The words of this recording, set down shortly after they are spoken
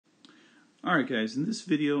Alright guys, in this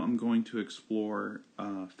video I'm going to explore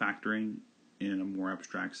factoring in a more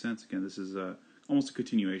abstract sense. Again, this is almost a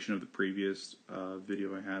continuation of the previous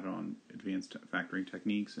video I had on advanced factoring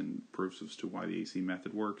techniques and proofs as to why the AC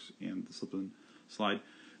method works and the slip and slide.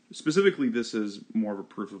 Specifically, this is more of a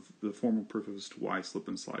proof of the formal proof as to why slip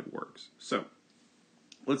and slide works. So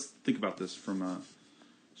let's think about this from a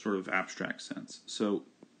sort of abstract sense. So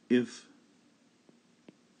if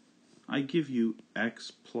I give you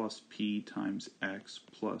x plus p times x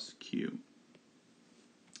plus q,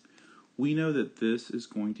 we know that this is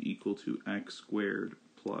going to equal to x squared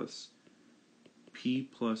plus p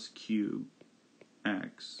plus q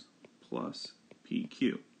x plus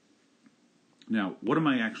pq. Now, what am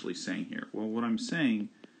I actually saying here? Well, what I'm saying,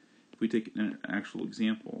 if we take an actual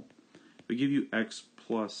example, if I give you x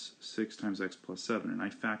plus 6 times x plus 7, and I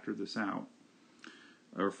factor this out,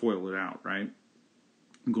 or FOIL it out, right?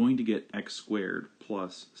 I'm going to get x squared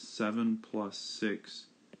plus 7 plus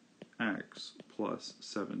 6x plus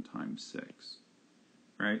 7 times 6,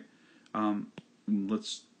 right?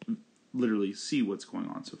 Let's literally see what's going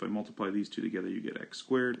on. So if I multiply these two together, you get x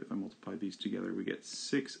squared. If I multiply these together, we get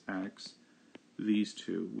 6x. These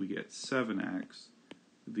two, we get 7x.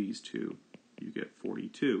 These two, you get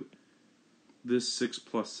 42. This 6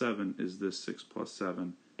 plus 7 is this 6 plus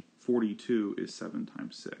 7. 42 is 7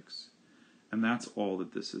 times 6. And that's all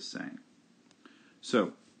that this is saying.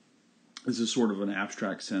 So this is sort of an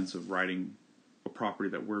abstract sense of writing a property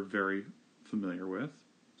that we're very familiar with.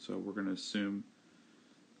 So we're going to assume,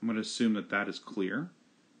 I'm going to assume that that is clear.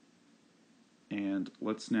 And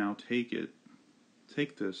let's now take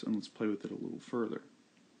this and let's play with it a little further.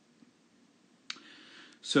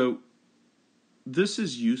 So this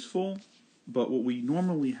is useful, but what we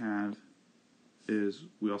normally have is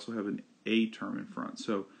we also have an a term in front.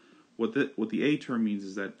 So what the a term means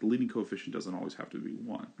is that the leading coefficient doesn't always have to be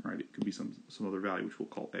 1, right? It could be some other value, which we'll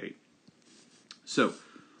call a. So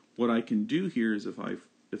what I can do here is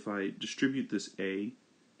if I distribute this a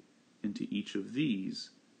into each of these,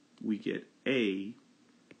 we get a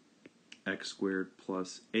x squared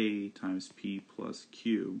plus a times p plus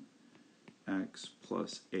q x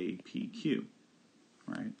plus a pq,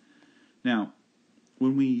 right? Now,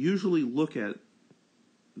 when we usually look at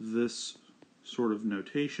this sort of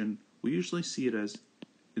notation, we usually see it as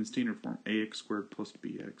in standard form, ax squared plus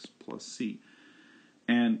bx plus c.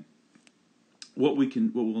 And what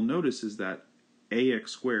we'll notice is that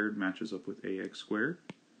ax squared matches up with ax squared.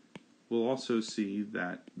 We'll also see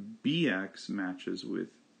that bx matches with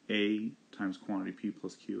a times quantity p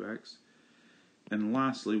plus qx. And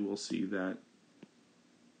lastly, we'll see that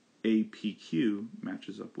apq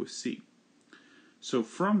matches up with c. So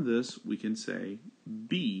from this, we can say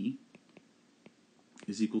b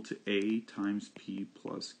is equal to a times p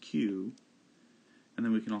plus q, and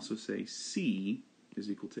then we can also say c is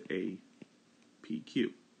equal to a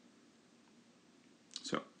pq.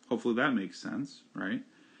 So hopefully that makes sense, right?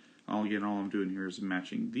 Again, all I'm doing here is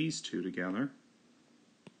matching these two together,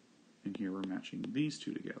 and here we're matching these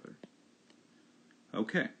two together.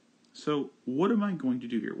 Okay, so what am I going to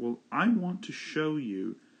do here? Well, I want to show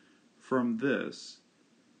you from this,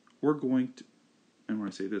 we're going to, and when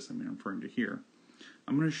I say this, I mean I'm referring to here,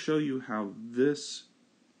 I'm going to show you how this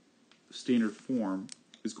standard form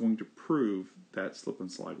is going to prove that slip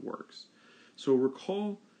and slide works. So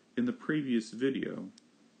recall in the previous video,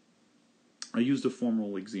 I used a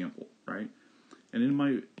formal example, right? And in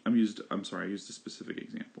my, I used a specific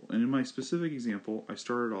example. And in my specific example, I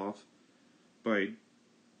started off by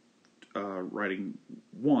writing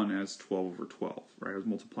 1 as 12 over 12, right? I was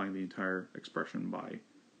multiplying the entire expression by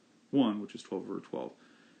 1, which is 12 over 12.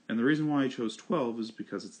 And the reason why I chose 12 is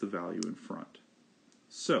because it's the value in front.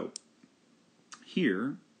 So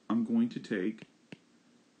here, I'm going to take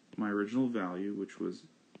my original value, which was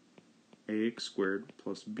ax squared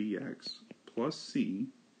plus bx plus c,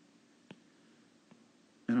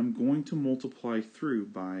 and I'm going to multiply through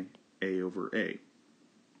by a over a.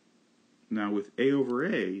 Now with a over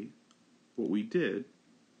a, what we did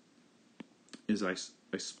is I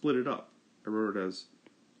split it up. I wrote it as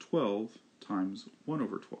 12 times 1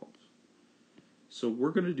 over 12. So we're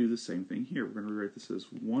going to do the same thing here. We're going to write this as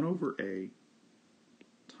 1 over a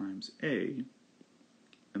times a,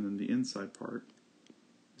 and then the inside part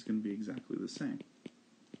is going to be exactly the same.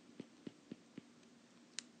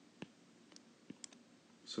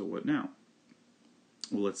 So what now?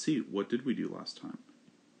 Well, let's see. What did we do last time?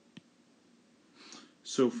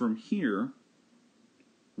 So from here,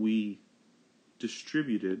 we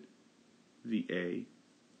distributed the a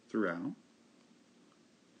throughout.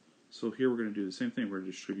 So here we're going to do the same thing. We're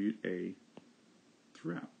going to distribute a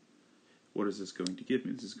throughout. what is this going to give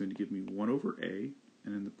me? This is going to give me 1 over a,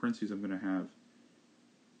 and in the parentheses I'm going to have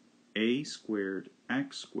a squared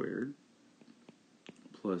x squared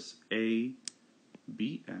plus a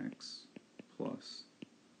bx plus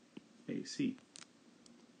ac.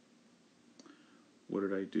 What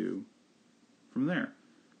did I do from there?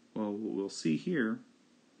 Well, what we'll see here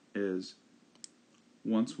is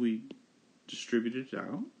once we distributed it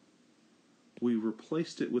out, we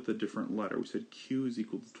replaced it with a different letter. We said q is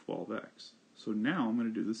equal to 12x. So now I'm going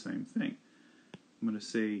to do the same thing. I'm going to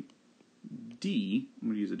say d, I'm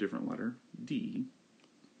going to use a different letter, d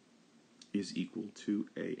is equal to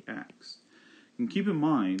ax. And keep in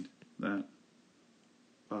mind that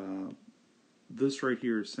this right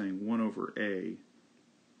here is saying 1 over a.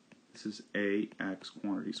 This is ax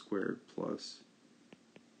quantity squared plus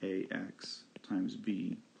ax times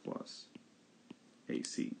b plus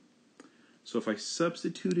ac. So if I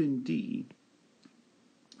substitute in d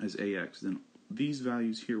as ax, then these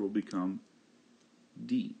values here will become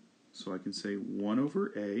d. So I can say 1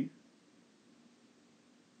 over a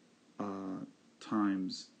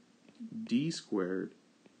times d squared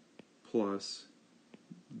plus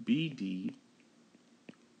bd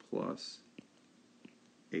plus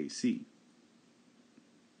ac.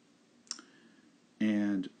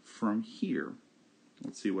 And from here,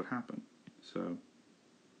 let's see what happened. So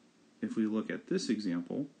if we look at this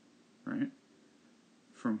example, right,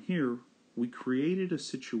 from here we created a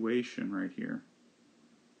situation right here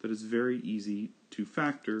that is very easy to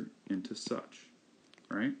factor into such,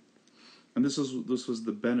 right? And this was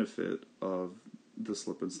the benefit of the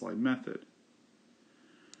slip and slide method.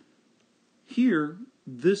 Here,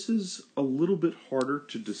 this is a little bit harder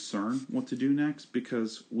to discern what to do next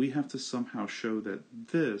because we have to somehow show that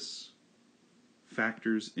this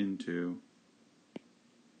factors into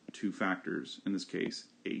two factors, in this case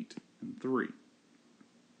 8 and 3.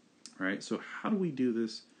 Right? So how do we do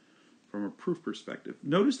this from a proof perspective?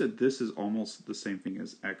 Notice that this is almost the same thing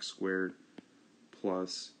as x squared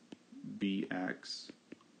plus bx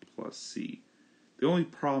plus c. The only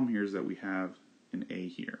problem here is that we have an a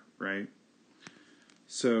here, right?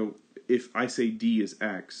 So if I say d is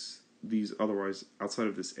x, these otherwise, outside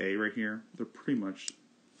of this a right here, they're pretty much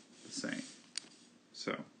the same.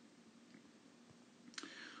 So,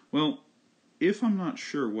 well, if I'm not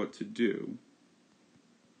sure what to do,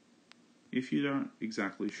 if you're not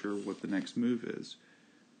exactly sure what the next move is,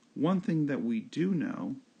 one thing that we do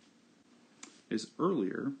know is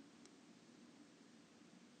earlier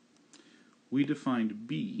we defined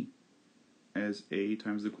b as a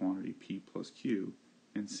times the quantity p plus q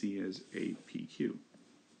and c as a pq.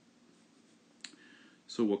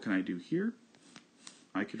 So what can I do here?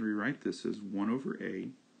 I can rewrite this as 1 over a,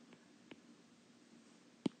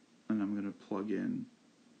 and I'm going to plug in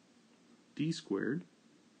d squared.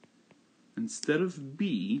 Instead of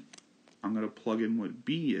b, I'm going to plug in what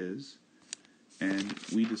b is, and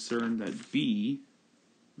we discern that b,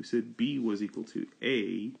 we said b was equal to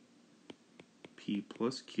a p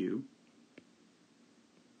plus q,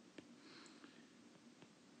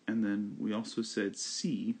 and then we also said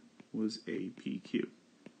c was a pq.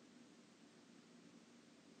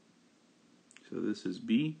 So this is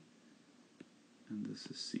b, and this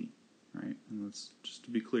is c, right? And let's, just to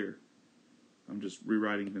be clear, I'm just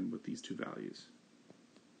rewriting them with these two values.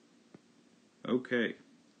 Okay,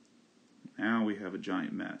 now we have a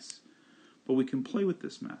giant mess. But we can play with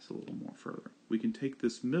this mess a little more further. We can take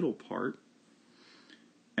this middle part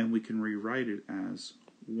and we can rewrite it as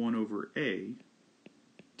 1 over a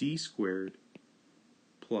d squared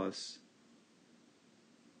plus,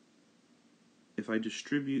 if I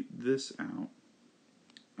distribute this out,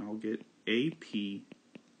 I'll get ap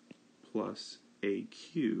plus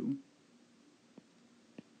aq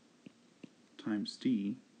times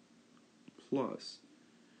d plus.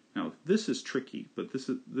 Now this is tricky, but this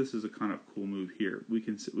is a kind of cool move here. We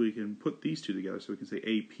can put these two together, so we can say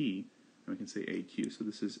AP and we can say AQ. So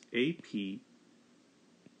this is AP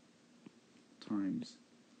times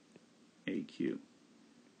AQ,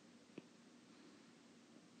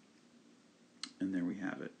 and there we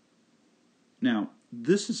have it. Now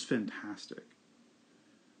this is fantastic,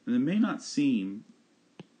 and it may not seem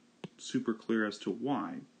super clear as to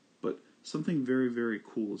why, but something very, very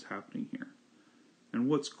cool is happening here. And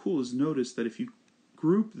what's cool is notice that if you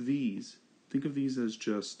group these, think of these as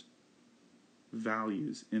just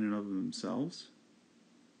values in and of themselves,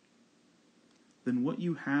 then what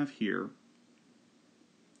you have here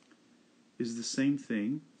is the same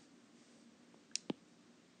thing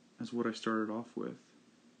as what I started off with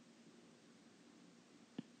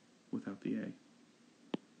without the A.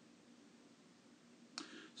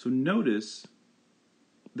 So notice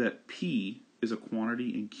that P is a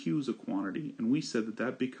quantity and Q is a quantity, and we said that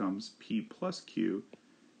that becomes P plus Q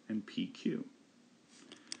and PQ.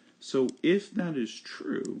 So if that is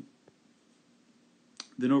true,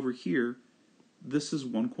 then over here, this is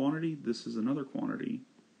one quantity, this is another quantity,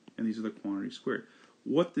 and these are the quantities squared.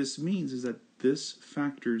 What this means is that this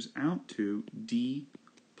factors out to D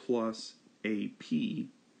plus AP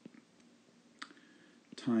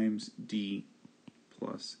times D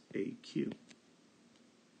plus AQ.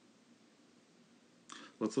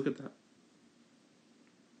 Let's look at that.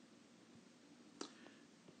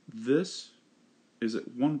 This is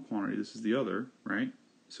at one quantity, this is the other, right?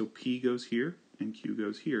 So P goes here and Q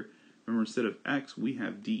goes here. Remember, instead of X, we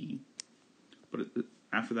have D. But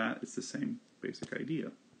after that, it's the same basic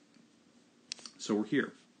idea. So we're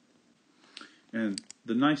here. And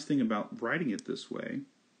the nice thing about writing it this way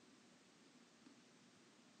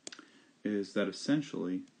is that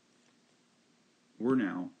essentially we're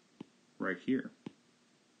now right here,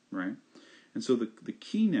 right? And so the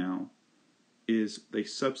key now is they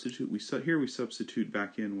substitute, we substitute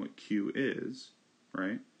back in what Q is,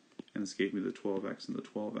 right? And this gave me the 12x and the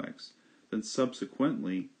 12x. Then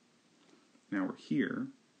subsequently, now we're here,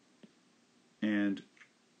 and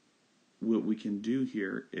what we can do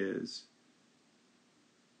here is,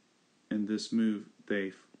 in this move,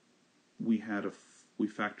 we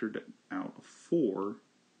factored out a 4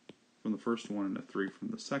 from the first one and a 3 from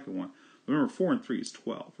the second one. Remember, 4 and 3 is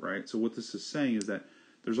 12, right? So what this is saying is that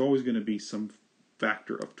there's always going to be some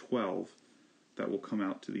factor of 12 that will come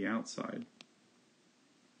out to the outside,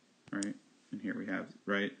 right? And here we have,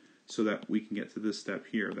 right? So that we can get to this step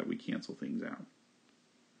here that we cancel things out.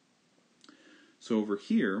 So over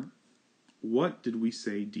here, what did we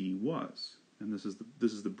say D was? And this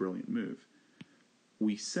is the brilliant move.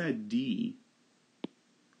 We said D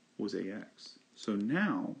was AX. So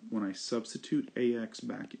now, when I substitute AX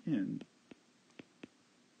back in,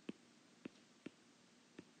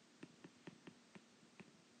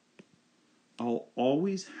 I'll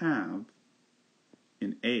always have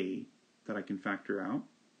an A that I can factor out,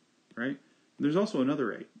 right? And there's also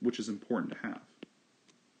another A, which is important to have.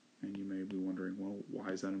 And you may be wondering, well, why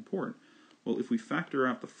is that important? Well, if we factor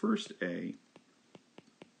out the first A,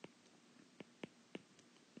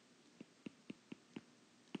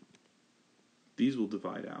 these will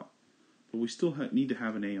divide out. But we still need to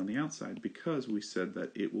have an A on the outside because we said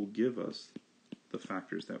that it will give us the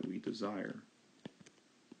factors that we desire,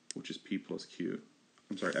 which is P plus Q.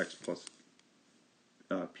 I'm sorry, X plus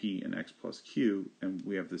P and X plus Q, and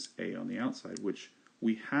we have this A on the outside, which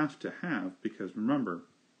we have to have because, remember,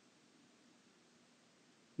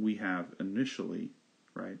 we have initially,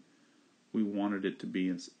 right, we wanted it to be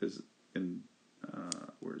in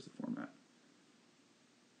where's the format?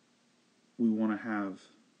 We want to have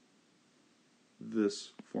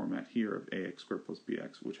this format here of ax squared plus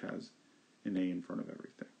bx, which has an a in front of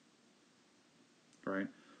everything, right?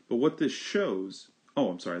 But what this shows, oh,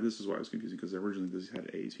 I'm sorry, this is why I was confusing, because originally this had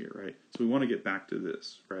a's here, right? So we want to get back to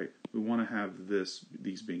this, right? We want to have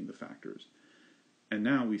these being the factors. And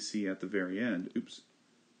now we see at the very end, oops,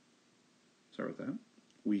 sorry about that,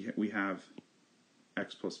 we have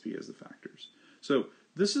x plus p as the factors. So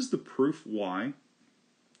this is the proof why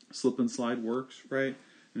slip and slide works, right?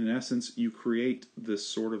 And in essence, you create this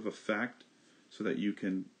sort of effect so that you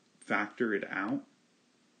can factor it out,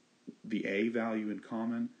 the a value in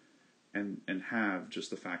common, and have just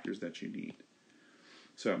the factors that you need.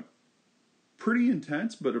 So pretty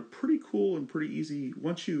intense, but a pretty cool and pretty easy.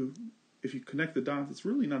 If you connect the dots, it's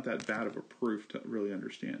really not that bad of a proof to really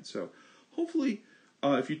understand. So hopefully,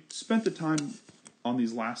 if you spent the time on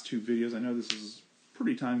these last two videos, I know this is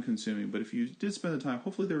pretty time consuming, but if you did spend the time,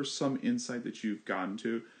 hopefully there was some insight that you've gotten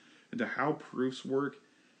to into how proofs work,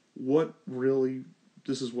 what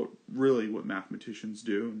mathematicians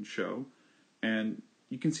do and show, and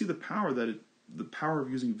you can see the power the power of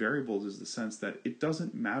using variables is the sense that it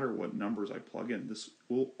doesn't matter what numbers I plug in, this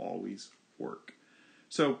will always work.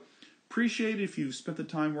 So appreciate it if you spent the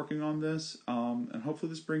time working on this, and hopefully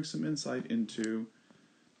this brings some insight into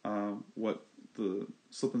what the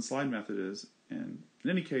slip and slide method is. And in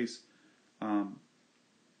any case, let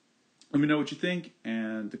me know what you think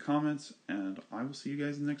and the comments, and I will see you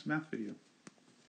guys in the next math video.